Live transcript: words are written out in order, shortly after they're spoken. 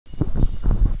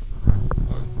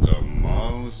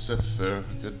Sefer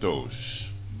Kadosh,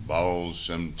 Baal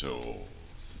Shem Tov.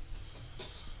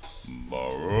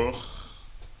 Baruch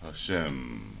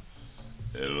Hashem,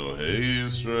 Elohei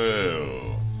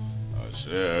Yisrael,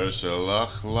 Asher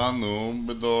Shalach Lanu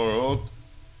B'dorot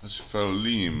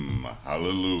Hasfalim,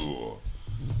 Hallelujah.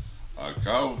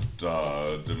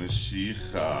 Akavta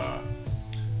D'Mashiach,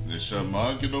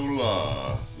 Neshama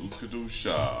Gedola,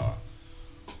 Ukedusha,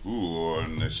 Ur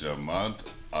Neshamat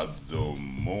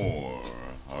Adomor,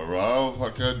 Harav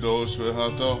HaKadosh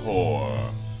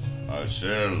V'Hatahor,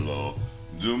 Asher Lo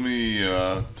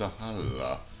Dumia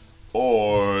Tahala,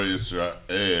 Or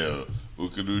Yisrael,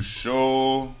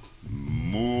 Ukedusho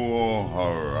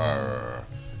Muharar,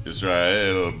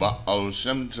 Yisrael Baal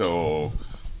Shem Tov,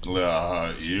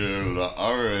 Le'ha'ir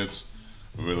la'aretz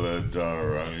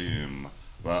v'ledaraim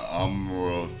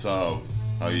v'amrotav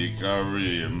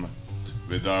ha'yikarim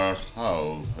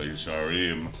v'darchav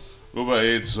ha'yisharim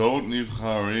v'ba'etzot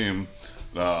nivcharim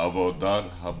la'avodat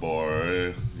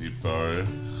ha'boreh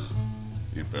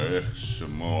yiparech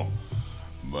shemo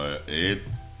ba'et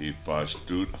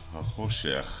hipashtut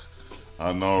ha'choshech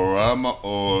הנורא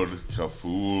מאוד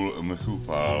כפול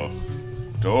ומכופל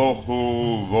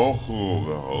תוהו ובוהו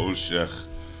וחושך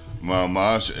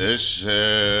ממש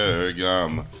אשר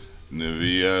גם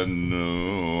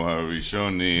נביאנו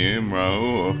הראשונים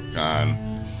ראו כאן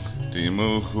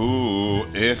תימוכו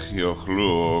איך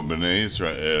יוכלו בני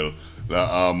ישראל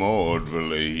לעמוד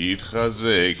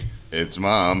ולהתחזק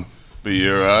עצמם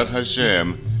ביראת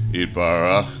השם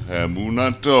יתברך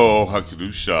אמונתו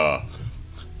הקדושה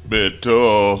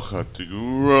בתוך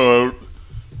התגורות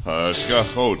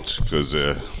ההשגחות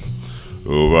כזה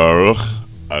וברוך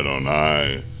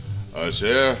אדוני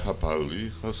אשר הפלי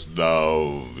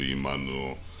חסדו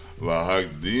ועמנו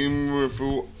והקדים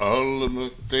רפואה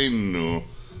למתנו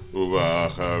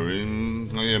ובאחרים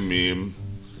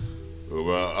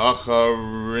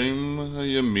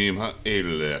הימים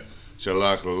האלה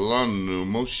שלח לנו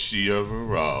מושיע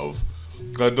ורב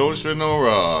קדוש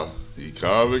ונורא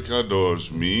יקר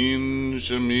וקדוש מן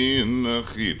שמין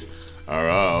אחית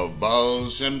הרב בעל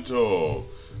שם טוב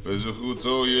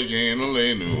וזכותו יגן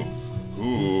עלינו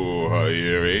הוא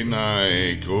האיר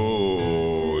עיני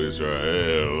כל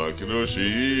ישראל הקדושים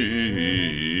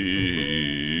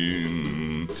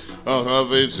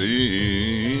החפצים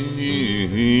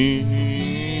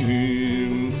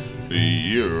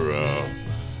ביראה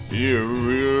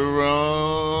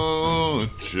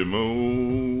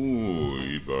שמו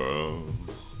יתברך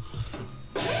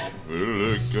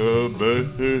ולקבל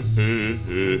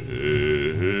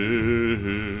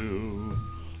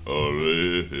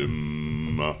עליהם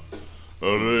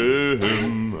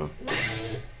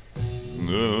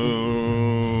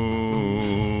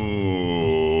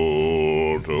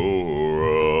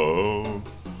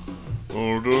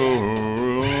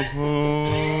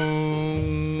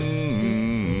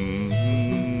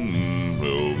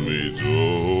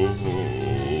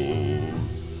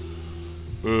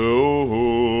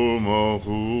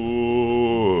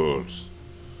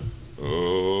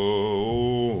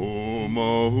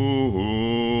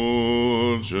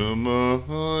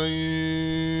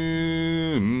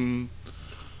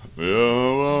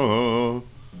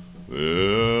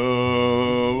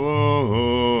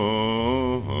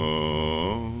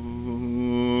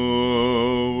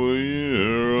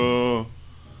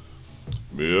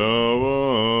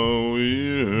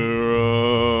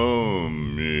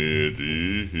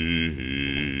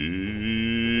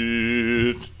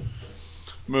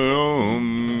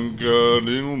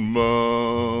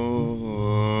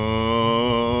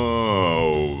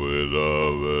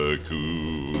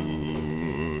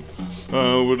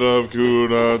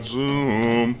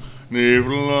Kudatsum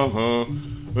Nivla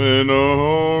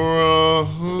Venora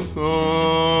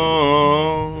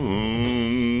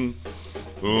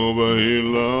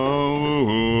Obahilavul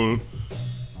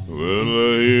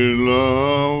Velahilavul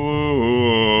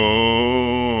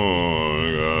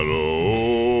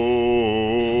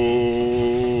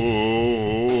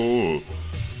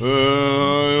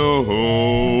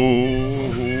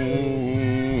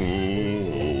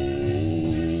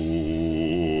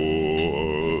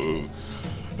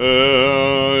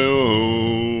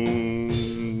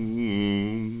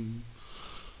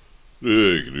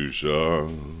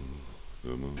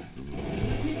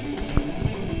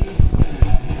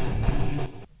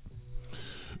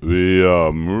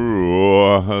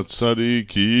V'yamru hatzadikim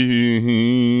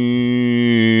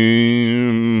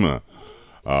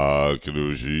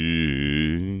הקדושים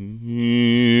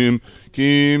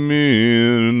כי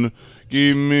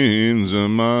מן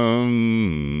זמן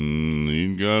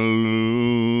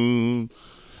התגלו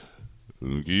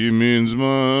He means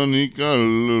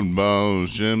Manikal Baal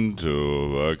Shem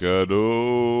Tov Akadosh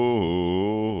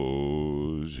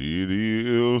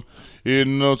Hidil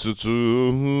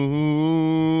Inotzutun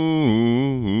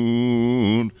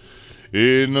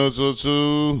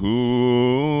Inotzutun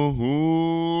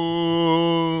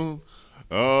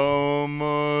Al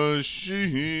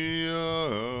Mashiach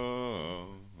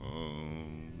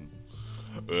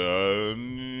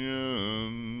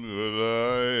Anyan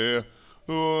V'day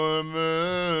U'emelamato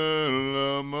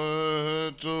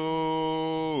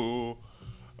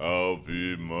Al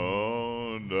Pi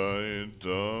Modaita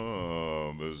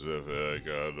B'Sefer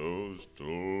Kadosh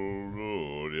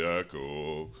Tolod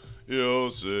Yaakov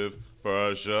Yosef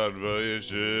Parashat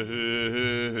Vayeshev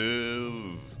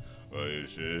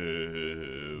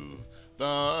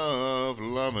Daf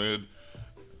Lamed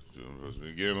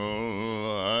Gimel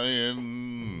Ayin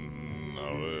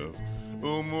Aleph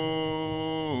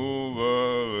Umuva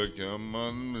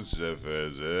Kaman Sefer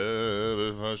Zev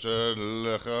Parashat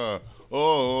Lecha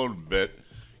Od Bet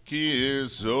Ki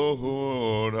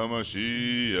Sod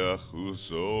HaMashiach Hu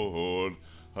Sod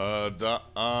Hada'at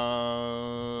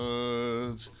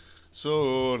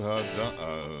Sod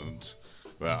Hada'at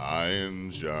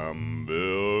Ve'ayin Sham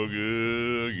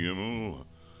Bilge Gimel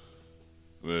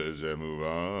V'zeh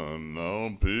muvan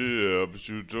al pi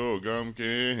pshuto gam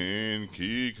kein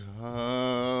ki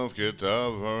kav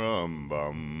ketav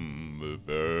harambam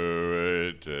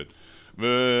beberetet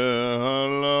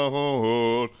ve'halahot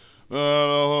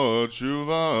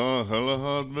shuva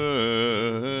halahot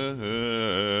bet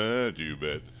you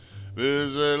bet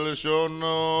v'zeh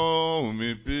lishono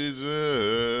mipi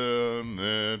zeh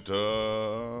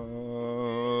netav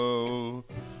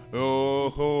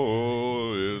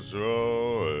Oh, Israel,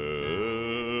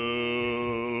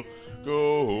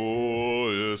 go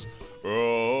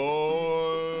Israel.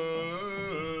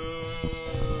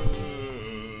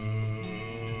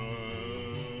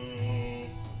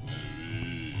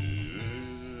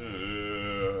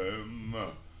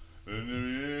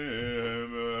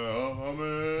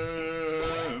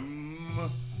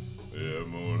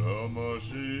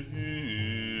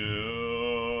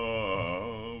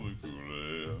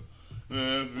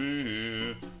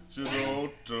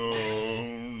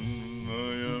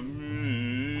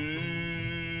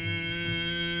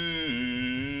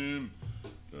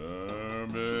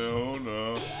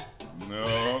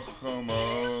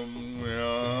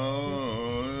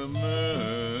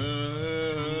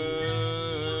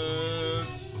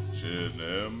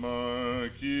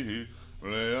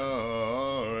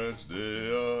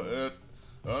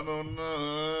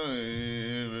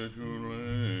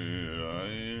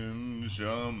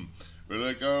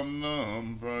 Shem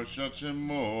Nam Parshat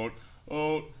Shemot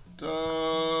Ot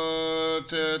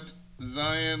Tet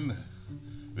Zion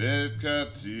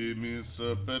V'kati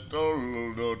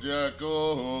Misapetol Dot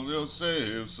Yaakov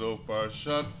Yosef So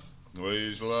Parshat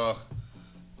V'yishlach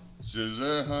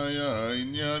Shezeh Haya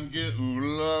Inyan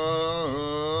Geula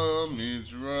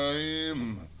Mitzrayim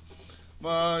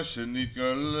Ma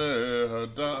Shenikale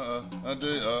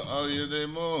Hadea Al Yedei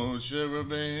Moshe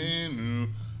Rabbeinu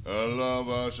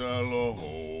Alava Shalom,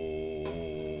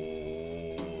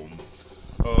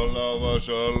 Alava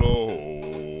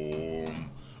Shalom,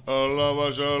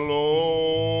 Alava Shalom,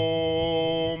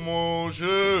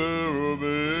 Moshe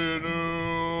Rabbeinu,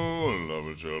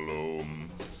 Alava Shalom,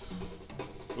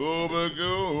 Ubegola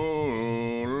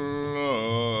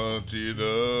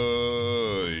Tida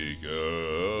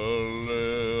Ikaleta,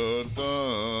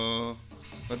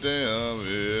 Adea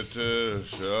Vite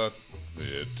Shat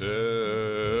Viteos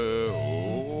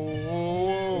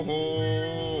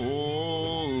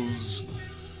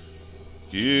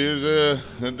Kize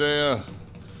Dea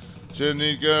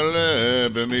Shenikale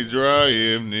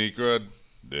B'Mizrayim Nikrad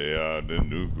Dea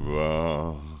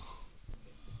Denukva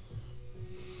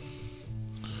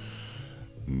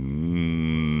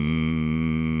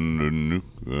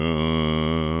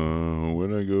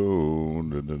Where'd I go?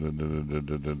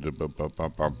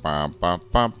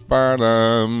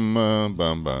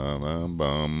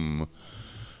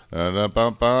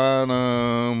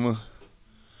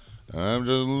 I'm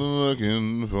just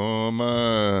looking for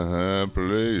my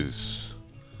place.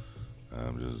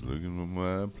 I'm just looking for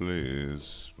my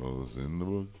place, both in the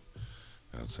book,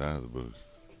 outside of the book,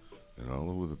 and all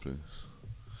over the place.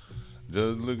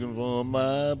 Just looking for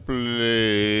my place,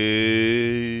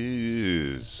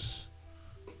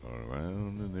 all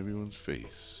around in everyone's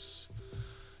face.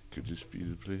 Could this be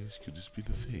the place? Could this be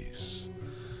the face?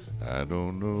 I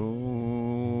don't know.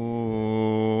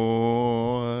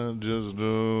 I just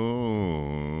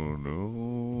don't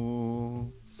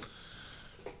know.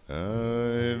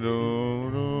 I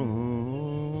don't know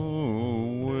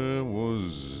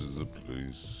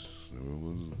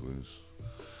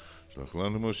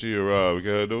Melech Lanu Moshira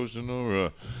V'kadosh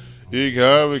Nora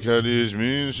Yikar V'kadish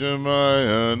Min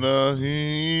Shemai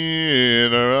Anahi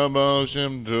Rabal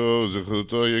Shem Tov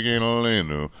Zechuto Yagin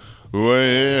Aleinu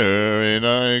Where in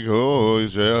I go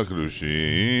Yisrael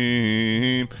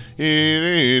Kedushim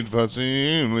Irit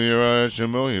Fatzim Lirai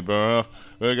Shemo Yitbarach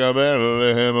V'kabel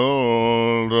Lehem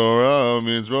Ol Torah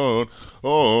Mitzvot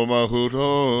O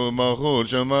Malchut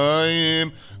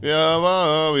Shamayim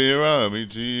Yava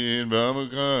Viramitin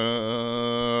Bamukar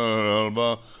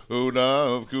Alba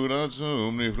Udav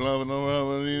Kudatsum Niflav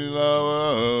Noravalilav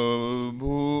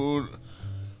Bud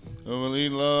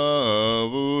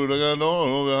Avalilav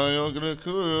Udagador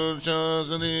Vayokrekur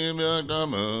Shasanim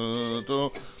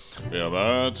Yakdamato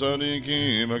Yavat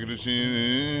Tzadikim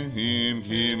HaKadoshim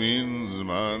Kimin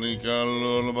Zmani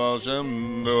Kalol Baal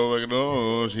Shem Tov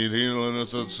HaKadosh Hitil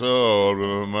Nesatzor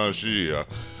Mashiach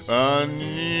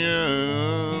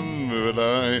Anyan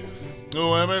B'vadai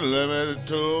Uemet Lemet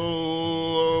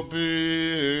Topi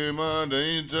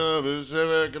Madaita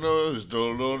V'Sever HaKadosh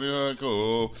Toldot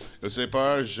Yaakov Yosei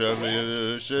Parshat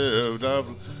V'Yeshev Daf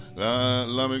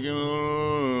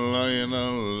Lamegimul Layin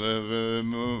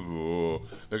Al-Levemuvu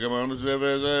Lekamanus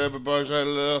V'Vezeh B'Parshat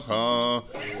Lecha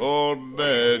Od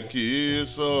Bet Ki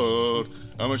Yisod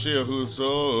HaMashiach Hu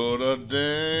Sod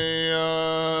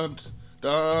Adeyat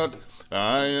Dat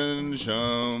Ayin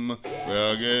Sham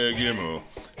V'Ageh Gimel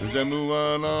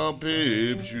Zemuvan Al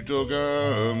Pib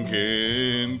Shutogam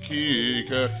Ken Ki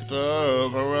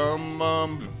Kachtav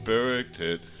HaRambam Perek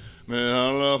Tet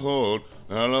Me'halachot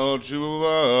Halot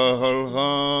Shuvah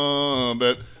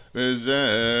Halchabet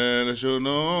V'zeh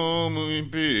Leshonom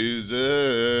U'impi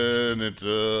Zeh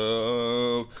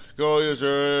Netav Kol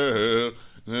Yisrael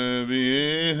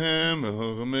Nevi'ehem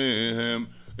V'chomehem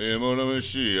Emon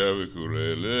HaMashiach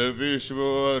V'kulei Levi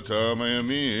Shvoatam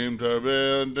Hayamim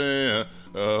Tarbeh Adea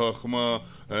Achma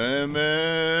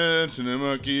Emet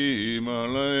Nemakim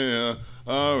Aleya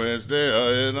Aretz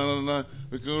Dea Et Adonai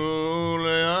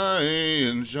V'kulei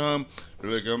Ayin Sham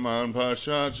V'lekaman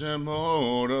Parshat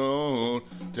Shemot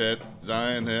Tet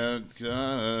Zayin Het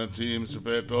Katim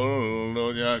Sepet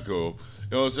Toldot Yaakov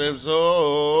Yosef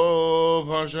so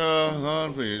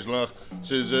Parshat V'yishlach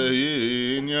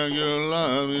Shezeyin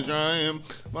Yagulan Mitzrayim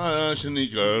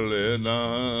Ma'ashenikar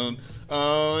Ledan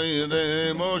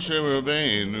Ayidei Moshe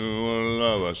Rabbeinu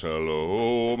Alav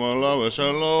Shalom Alav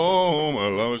Shalom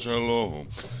Alav Shalom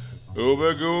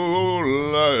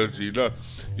Ubegula Tida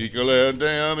Yikale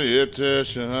Deya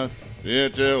V'yeteshat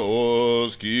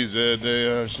V'yeteros Ki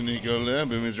Zedeya Shnikale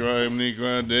B'Mitzrayim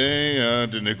Nikra Deya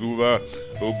Denekuva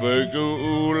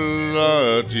Ubegula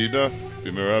Tida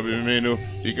B'mera B'menu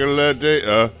Yikale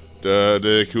Deya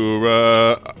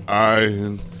Dadekura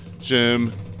Ayin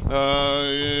Shem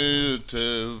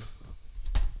Hayitev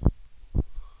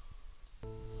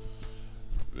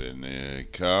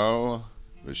V'nekal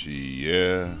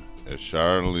V'shiyeh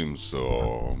Eshar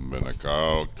Limso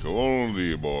V'nekal Kol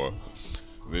Dibor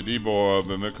V'dibor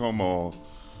B'mekomo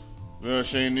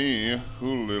V'asheni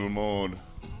Hu Lilmod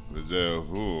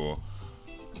V'zehu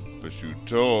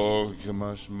V'shuto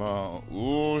K'mashma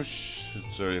Ush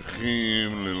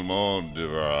Tzarichim Lilmod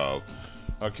Divarav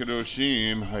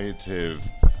HaKadoshim Hayitev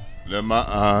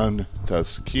Lema'an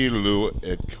Taskilu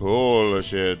Et Kol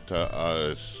Asher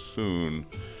Ta'asun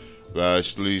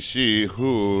V'ashlishi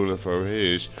Hu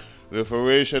Lefaresh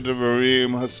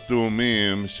Adavarim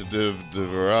Hastumim Shedev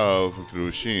Devarav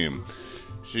HaKadoshim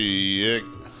Sheyek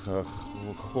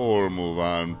HaChol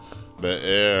Muvan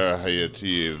Be'er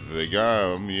Hayativ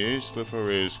V'gam Yesh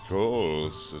Lefaresh Kol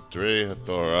Setrei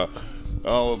HaTorah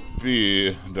Al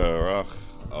Pi Darach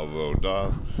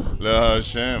Avodah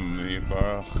LeHashem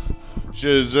Yitbarach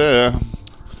Shezeh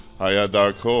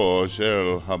Hayadarko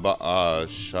Shel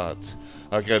Haba'ashat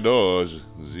HaKadosh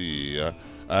Ziyah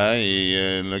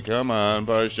Ayin Lekaman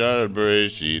Parshat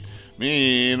Bereshit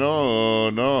Mino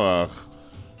Noach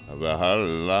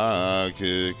V'hala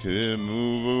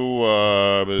K'muvua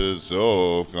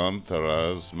B'sof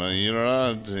Kantaras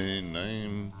Ma'irat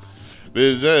Einayim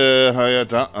B'zeh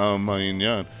Hayata'am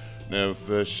Ha'inyan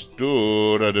Nefesh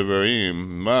Tur HaDevarim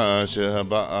Ma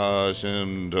Shehaba'a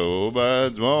Shem Tov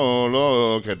B'atzmo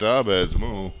Lo Katav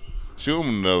B'atzmo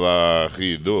Shum Davar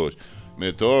Chidosh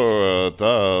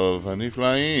Metoratav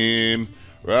HaNiflaim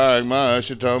Rag Ma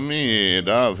Shetalmid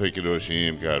Av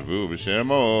HaKadoshim Kadvu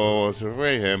B'Shemo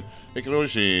Sefreihem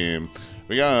HaKadoshim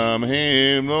V'gam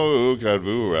Hem Lo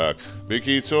Kadvu Rak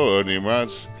V'kitzor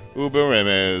Nimratz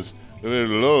U'beremez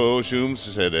V'lo Shum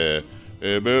Sedeh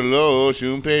Berlo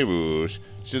Shum Perush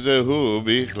Shezehu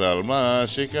Bichlal Ma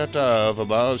Shekatav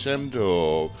Baal Shem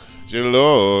Tov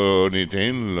שלא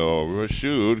ניתן לו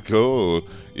רשות כל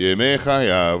ימי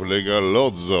חייו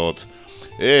לגלות זאת,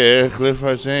 איך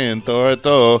לפרסם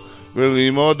תורתו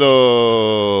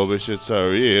וללמודו,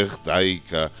 ושצריך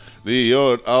דייקה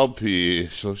להיות על פי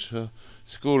 3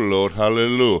 סגולות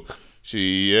הללו,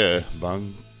 שיהיה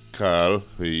קל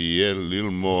ויהיה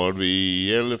ללמוד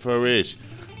ויהיה לפרש,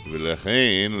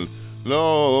 ולכן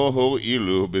לא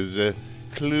הועילו בזה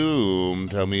כלום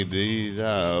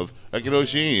תלמידיו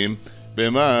הקדושים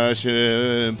במה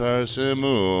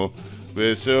שפרסמו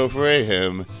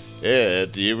בספריהם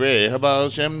את דברי הבעל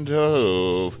שם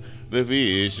טוב,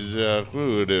 לפי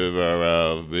שזכרו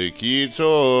דבריו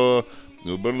בקיצור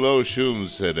ובלא שום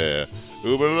סדר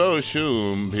ובלא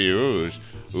שום פירוש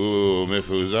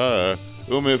ומפוזר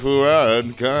ומפורד,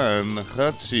 כאן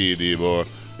חצי דיבור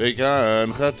וכאן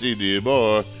חצי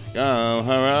דיבור. גם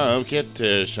הרב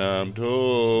כתר שם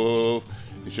טוב,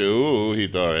 שהוא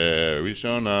התעורר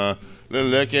ראשונה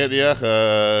ללקט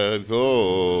יחד, כל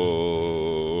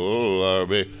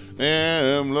הרבה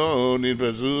הם לא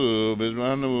נתפסו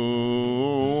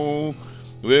בזמנו,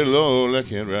 ולא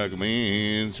לקט רק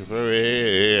מן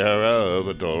ספרי הרב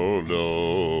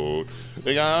התולדות.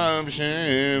 וגם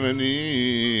שם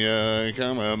הניח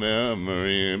כמה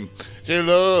מאמרים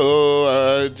שלא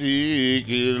עתיק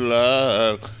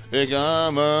אליו,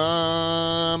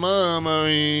 וכמה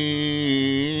מאמרים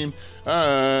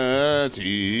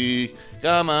עתיק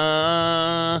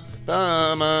כמה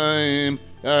פעמיים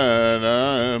עד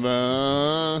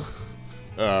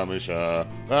 5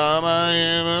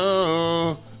 פעמיים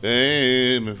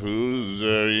הם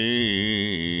מפוזרים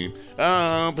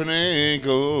על פני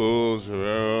כל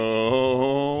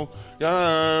ספרו,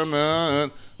 כמה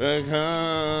וכמה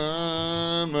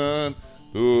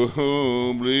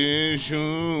ובלי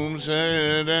שום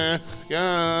סדר,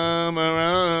 גם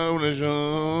הרב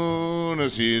לשון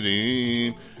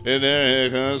הסידים,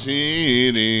 דרך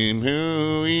הסידים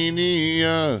הוא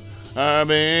הניח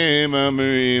הרבה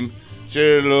מאמרים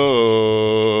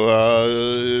שלא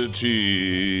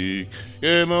עתיק,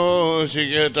 כמו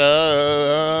שכתב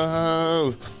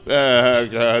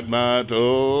בהקדמתו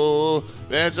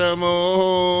בעצמו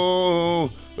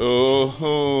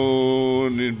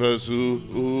נתפסו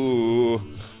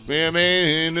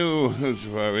בימינו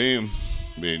ספרים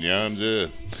בעניין זה,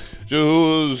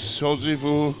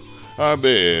 שהוסיפו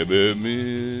הרבה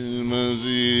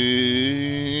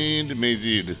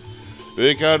במזיד,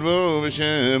 וכתבו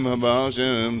בשם הבעל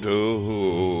שם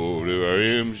טוב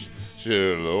דברים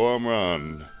שלא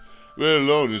אמרן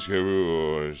ולא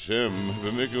נזכרו שם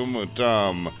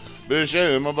במקומותם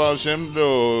בשם הבעל שם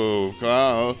טוב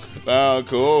כלל, ועל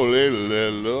כל אלה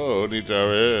לא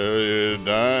נתערר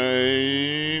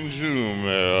עדיין שום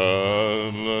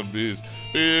אחד להדפיס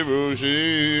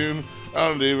פירושים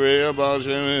על דברי הבעל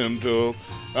שם טוב,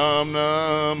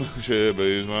 אמנם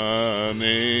שבזמננו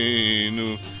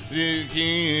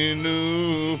זיכינו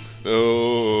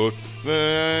עוד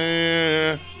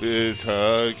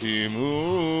ושחקים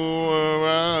הוא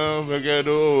הרב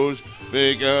הקדוש,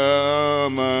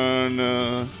 וכמנה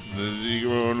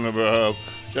לזיכרון לברב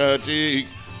שעתיק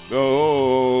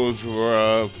כל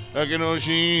ספריו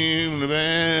הקדושים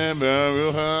לבן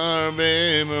ברוך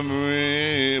הרבה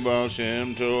מאמרי בעל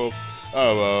שם טוב,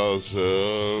 אבל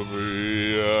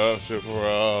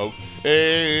ספריו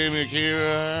הם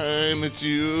יקירי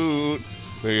מציאות,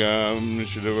 וגם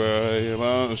שדברי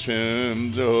הבעל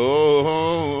שם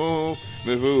טוב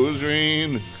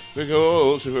מפוזרים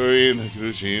בכל ספרים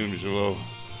הקדושים שלו,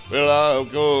 ולאו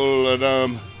כל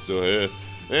אדם זוהה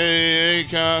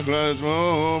ייקח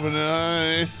לעצמו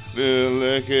פנאי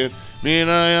ללקט מן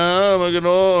הים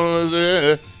הגדול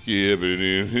הזה, כי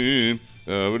הבנים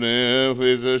אבני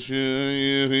אפס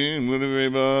השייכים לדברי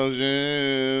בעל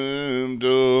שם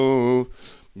טוב,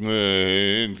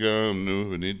 ואין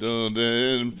קמנו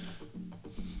ונתעודד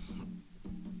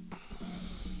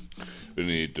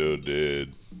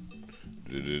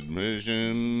Did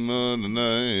mission on the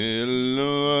night,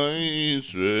 Eloi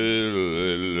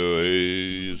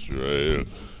Israel,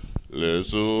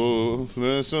 Lesov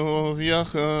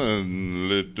Yachan,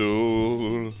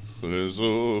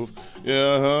 Lesov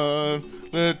Yachan,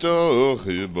 Letoch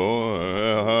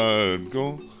Yibor,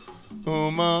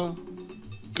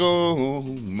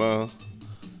 Goma,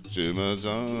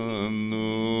 Shematzanu,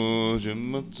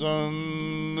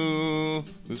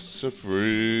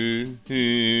 Sefrim,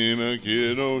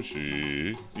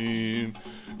 Kedoshim,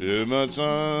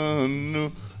 Shematzanu,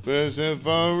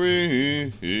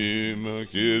 Sefarim,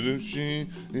 Kedoshim,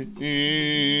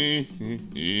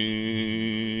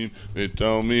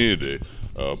 Metalmide,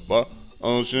 Abba,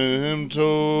 Shem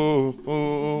Tov,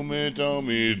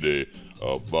 Metalmide,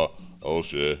 Abba, Al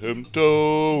Shem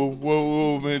Tov,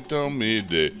 woe me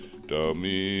Talmidei,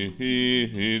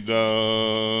 Talmidav,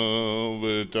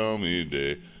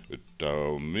 Talmidei,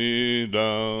 Talmidav,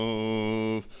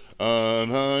 Ad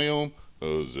Hayom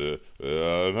Hazeh,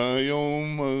 Ad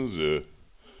Hayom Hazeh,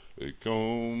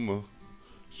 Kom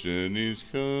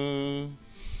Shenizkah.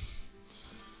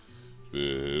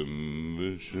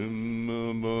 B'shem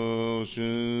Baal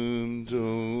Shem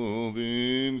Tov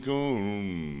in kol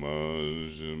ma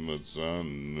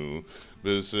shematzanu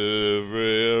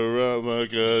b'sevrei Rav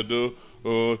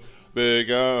HaKadosh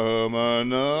b'kama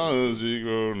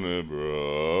zikron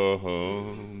lebracha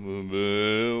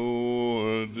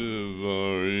b'or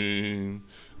devarim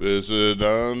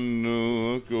v'sedanu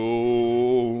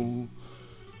hakol.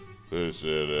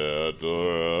 V'sedei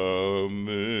Torah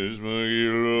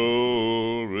mishmagilo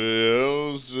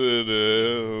re'el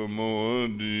sedei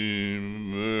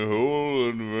moadim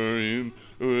v'hol advarim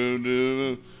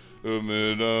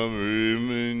v'medavrim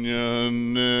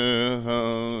inyanehad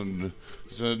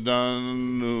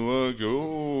sedanu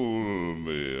hakol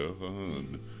be'echad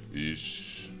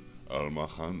ish al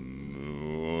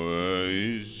machanu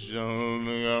ish al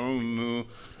galnu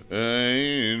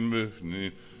ein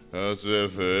b'fnim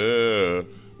Hasefer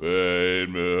ve'en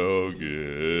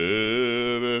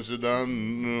me'ogeh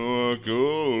v'sedanu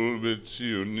hakol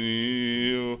b'tzioni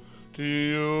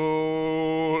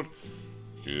otiyot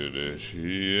כדי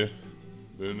שיהיה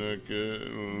ונקל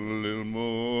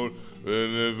ללמוד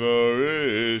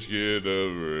ולפרש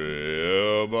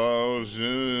כדברי הבעל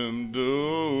שם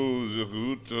טוב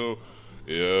זכותו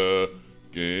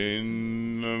יגן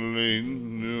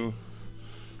עלינו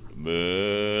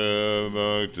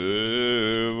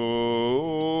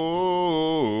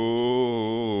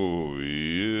בכתבו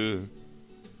ויהיה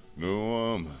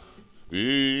נועם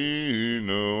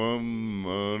נועם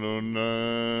אדוני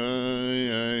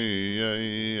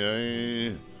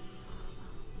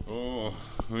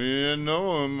ויהיה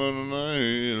נועם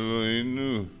אדוני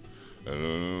אלוהינו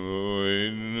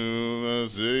אלוהינו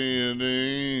מעשה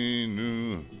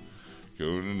ידינו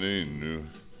כוננו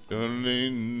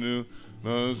כוננו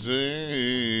מעשה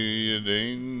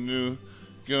ידינו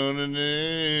כוננו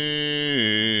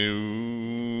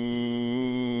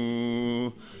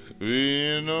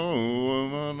ויהיה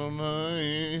נועם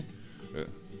אדוני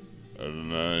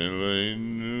אדוני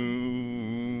אלוהינו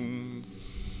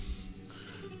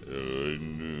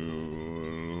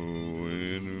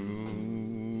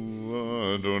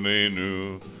Adonenu,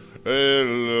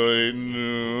 Eloheinu,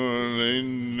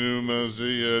 Eloheinu,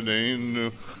 Maseyadenu,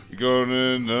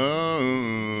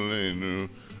 Konenalenu,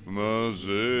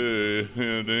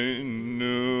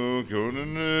 Maseyadenu,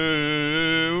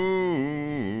 Konenu,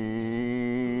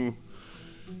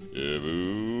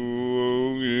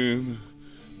 Ebuogim,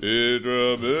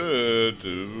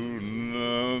 Edrabetu,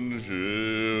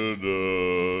 Nanshedat,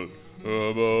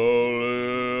 Abale,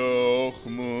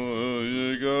 Ochma,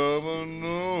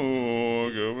 Governor,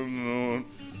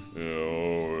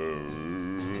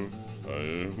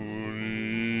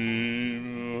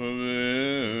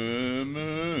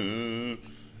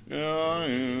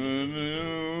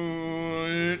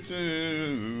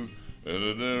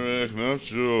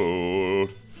 Sure,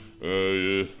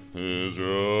 Israel,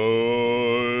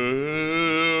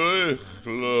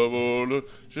 Lavon,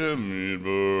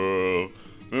 Shemidbar,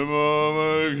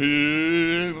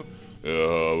 Mamakim,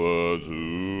 Yavatu,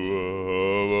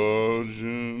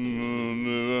 Avajim,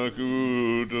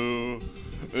 Nevakuto,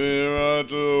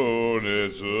 Erato,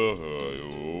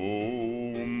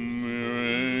 Netzachayom,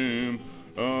 Mirim,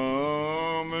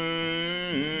 Amen,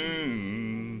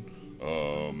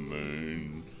 Amen.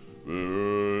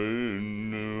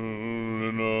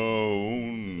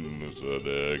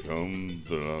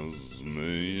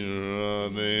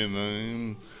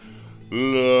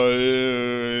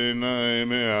 לעיני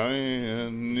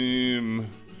מעיינים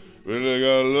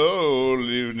ולגלות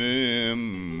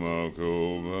לבנים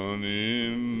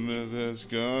הקורבנים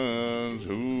וחזקת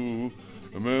הוא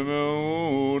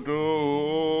ממהותו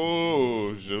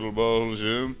של בעל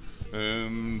שם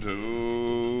טוב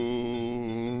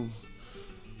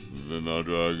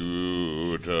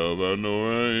ומדרגותיו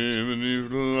הנוראים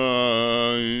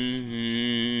ונפלאים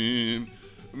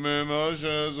ממה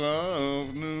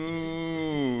שעזבנו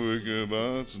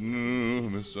וקבצנו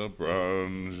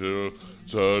מספרם של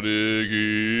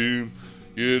צדיקים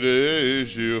כדי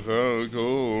שיוכל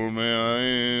כל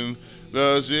מעין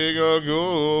להשיג על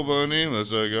קורבנים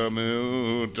השגה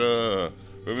מעוטה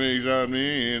ומקצת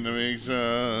מן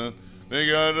המקצת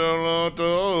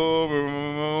וגדולתו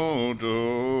וממותו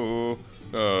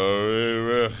הרי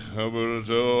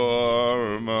רחבתו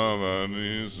הרמה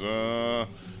ונישא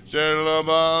של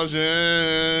הבעל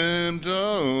שם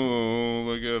טוב,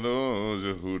 הקדוש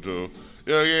זכותו,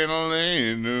 יגן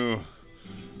עלינו,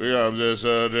 וגם זה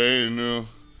שדנו,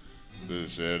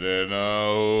 בסדר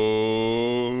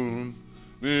נאון,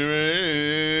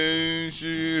 מראשית,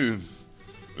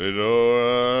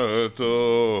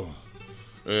 ודורתו,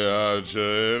 ועד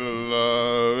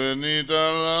שאלה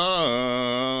ונתעלה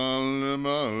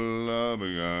למעלה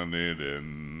בגן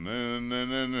עדן.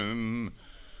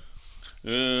 Oh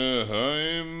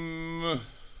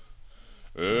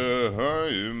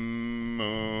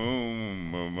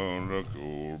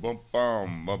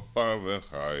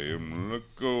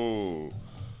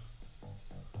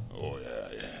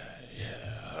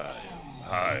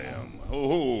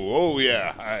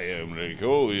yeah, I am the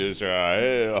cool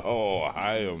Israel. Oh,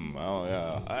 I am. Oh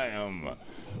yeah, I am.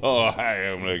 Oh, I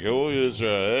am the cool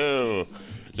Israel.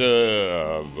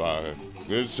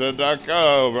 Good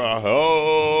Sadaka,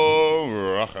 oh,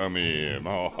 Rachamim,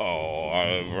 oh,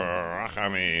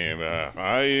 Rachamim,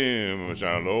 Chaim,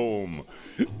 Shalom,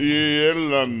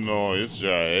 Yelano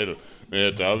Israel,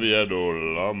 Metaviad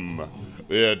Olam,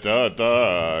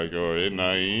 Metata,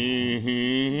 Gorinaim,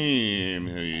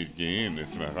 Hikin,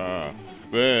 Ismaha,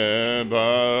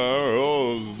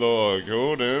 Baros,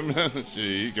 Dokodem,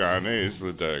 Shikanes,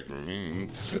 Letakim,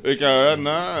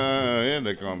 Ikana, in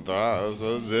the contrast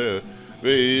of the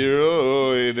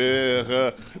וירואידך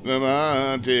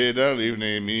למדתי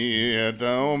לפני מי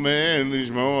אתה עומד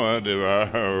לשמוע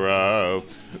דבריו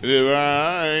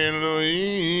דברי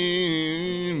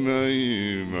אלוהים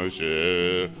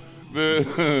אשר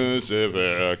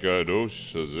בספר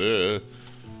הקדוש הזה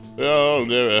על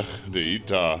דרך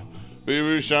דאיתה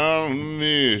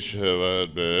בירושלמי שבת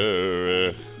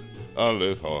ברך א'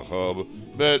 החב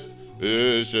ב'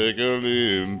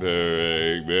 שקלים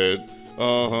פרק ב'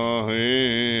 Ahirav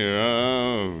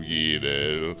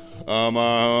Gidel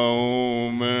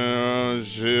Amahomer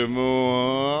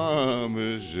Shemua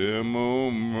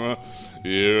B'Shemumra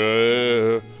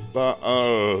Yireh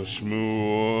Ba'al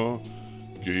Shmua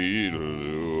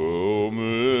Gilu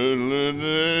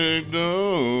Melenegdo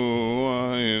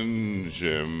Ayin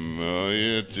Shem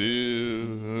Ayativ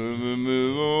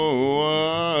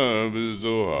Mivoar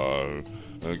B'Zohar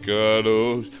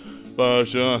HaKadosh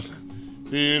Pashat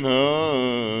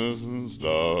Pinhas and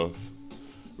stuff,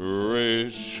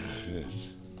 Rish,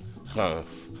 Chaf,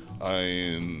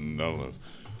 Ayin, Aleph,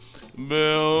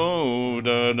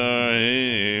 Be'odadai,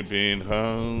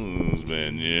 Pinhas,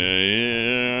 Ben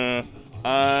Yair,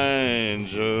 Ayin,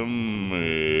 Shem,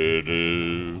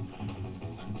 Edu,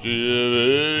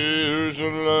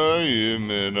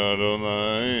 Jerusalem, and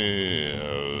Adonai,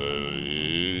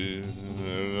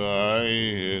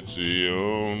 Elai,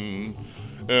 Etzion,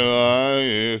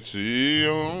 Elai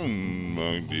Etzion,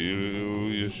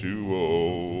 Magdilu Yeshua,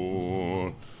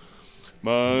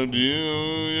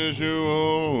 Magdilu Yeshua,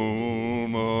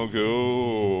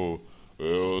 Magdilu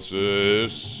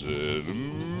Elsesed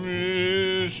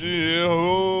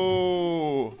Mishiho,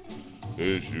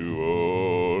 Yeshua,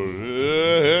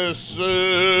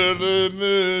 Esed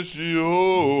Mishiho,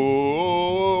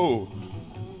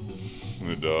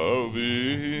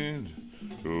 David,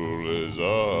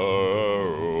 Ulezar,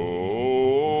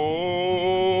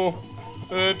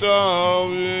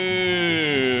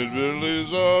 David,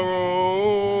 Belizaro,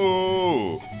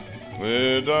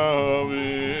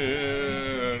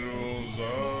 David,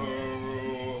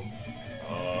 Rosaro,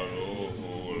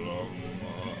 Arolam,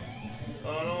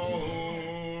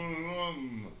 Arolam,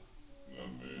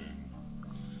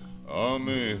 Amen,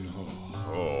 Amen,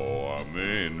 oh,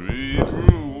 Amen,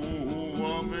 Hebrew,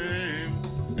 Amen,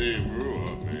 Hebrew,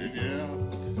 Amen, yeah.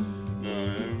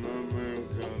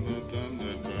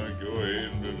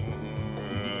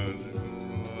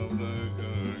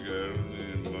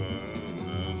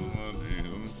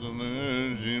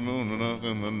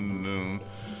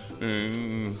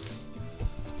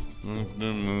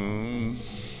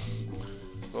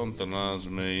 Fontanas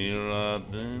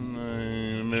meiratin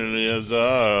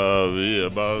Meliazar via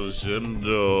Baal Shem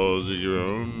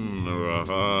Zigron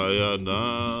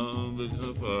Rahayadam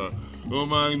Bekafar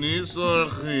ומגניס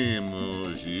אורחים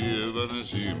ושיב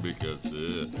אנשים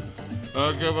בקצה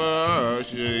הקבע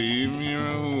שאם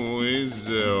יראו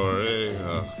איזה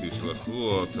אורח תשלחו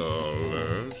אותו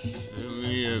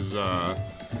לאליעזר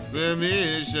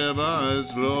ומי שבא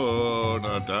אצלו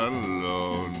נתן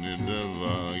לו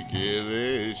נדבה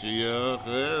כדי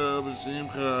שיאחר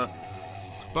בשמחה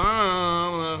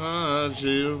פעם אחת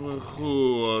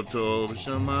שיברכו אותו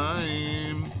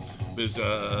בשמיים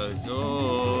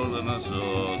בסקו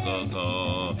לנסות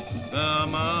אותו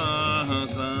ואמר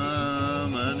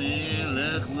הסם אני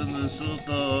אלך לנסות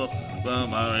בחסותו,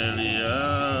 ואמר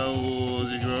אליהו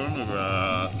זיכרון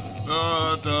לברכה,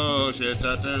 לא אותו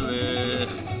שתתלך,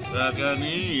 רק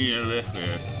אני אלך.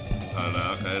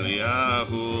 הלך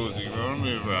אליהו זיכרון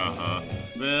לברכה,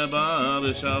 ובא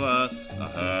בשבת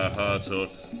אחר חצות,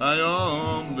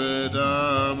 היום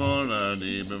בדם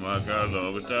עולני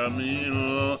במקלו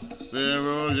ותמילו,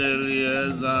 בראש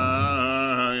אליעזר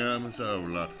היה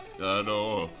מסבלה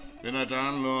גדול,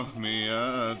 ונתן לו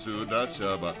מיד סעודת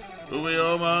שבת,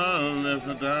 וביום א'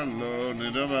 נתן לו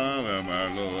נדבה, ואמר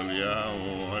לו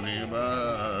אליהו, אני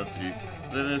באתי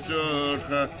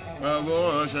לנשותך,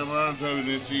 עבור שמרת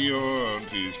בני ציון,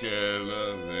 תזכה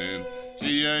לבן,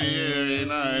 שיאיר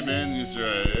עיני בן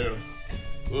ישראל.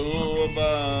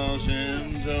 ובעל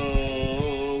שם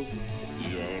טוב,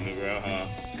 זיכרון לברכה,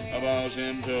 הבעל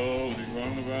שם טוב,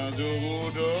 זיכרון לברכה,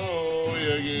 זכותו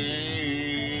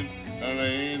יגן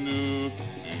עלינו,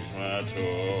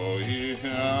 נשמתו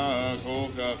יהיה כל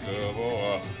כך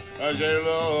גבוה, אשר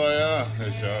לא היה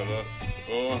שלום,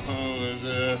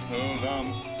 לזה עולם,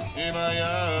 אם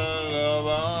היה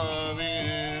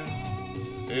לבבים,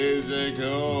 איזה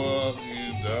כוח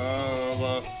ידע,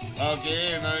 על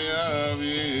כן היה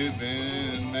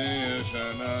בבני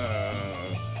השנה,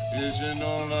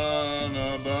 שנולד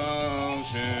הבעל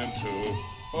שם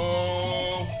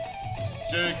טוב,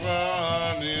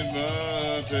 שכבר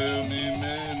נתבטל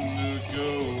ממנו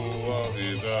כוח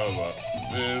ידע,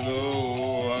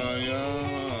 ולא היה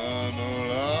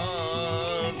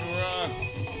נולד רק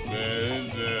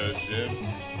באיזה שם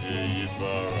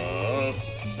יתברך,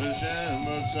 בשם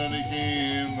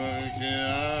הצדיקים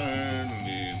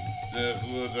כערלים,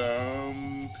 זכותם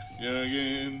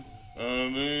יגן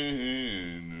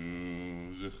עלינו,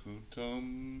 זכותם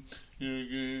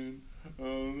יגן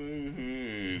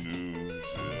עלינו,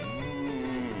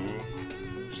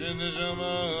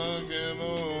 שנשמה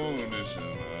כמו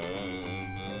נשמה,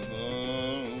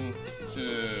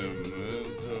 שם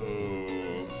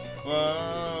טוב,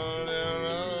 ולעולם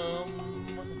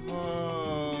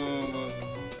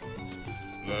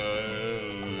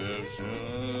לאלף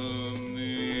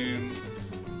שנים,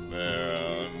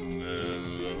 מען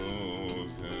אלוקי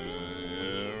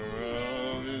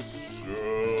הרב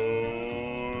ישראל,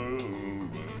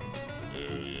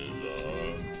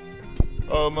 אליעזר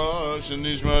אמר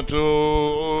שנשמתו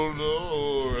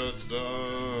לא רצתה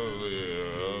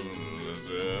להירם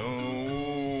לזה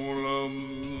עולם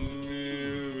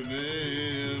מבני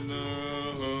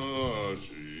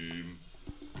נחשים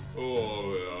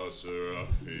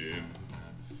והשרפים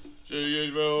שיש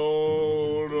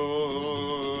בעולו,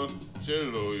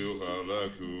 שלא יוכל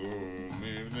לקום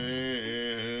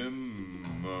מבניהם,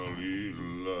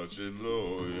 עלילה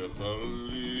שלא יוכל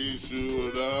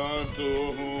לסעודתו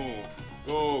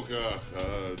כל כך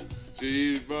עד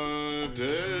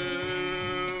שיתבטל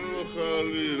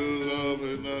חלילה,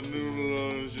 ונתנו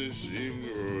לו 60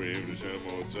 גרועים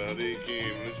לשמות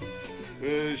צדיקים,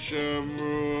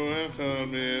 ושמרו אחד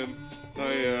מהם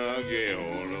היה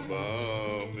גאון הבא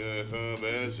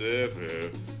מחבר ספר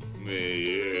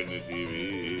מאיר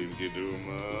נתיבים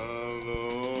קדומה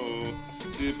לו,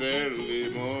 סיפר לי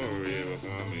מורי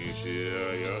וחמישי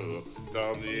היה לו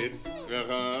תלמיד,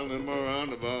 ככה למרן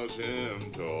הבעל שם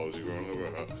טוב, זיכרון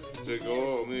לברכה,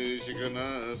 שכל מי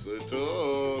שכנס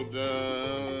לתוך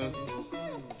דעת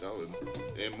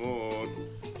אמון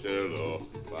שלו,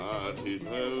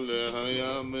 ותתפלל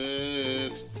היה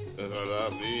מת,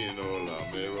 וחלב מן עולם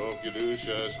מרוב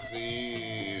קדושה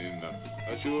שכינה,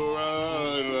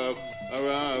 אשורה אליו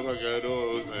הרב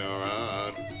הקדוש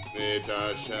מהר"ן,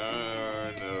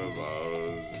 מתעשר נבל,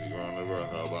 זיכרון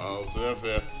לברכה, בעל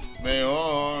ספר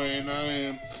מאור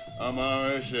עיניים,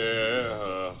 אמר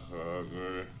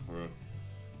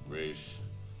ריש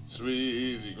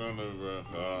צבי, זיכרון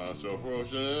לברכה, סופרו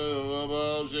של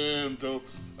הבעל שם טוב,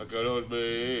 הקדוש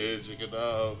בעת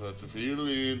שכתב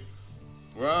התפילין,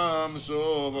 רם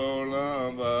סוף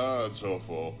העולם ועד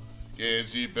סופו, כן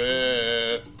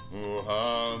סיפר הוא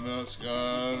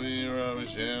המסכבי רבי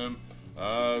שם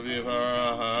אביו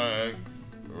הרחק,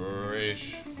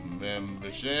 ריש מם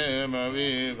בשם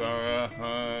אביו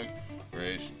הרחק,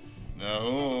 ריש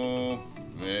נהום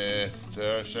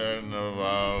מתעשר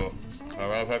נבל,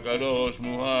 הרב הקדוש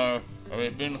מוהר,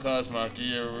 הרב פנחס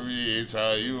מכיר ריץ,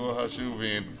 היו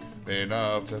חשובים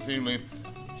בעיניו תפילין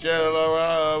של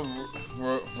הרב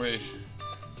ריש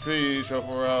צבי, סוף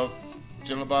הרב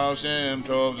של הבעל שם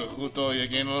טוב, זכותו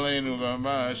יגן עלינו,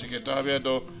 ואמר שכתב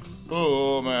ידו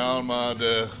הוא מעלמא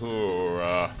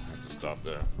דחורה. I have to stop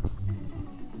there.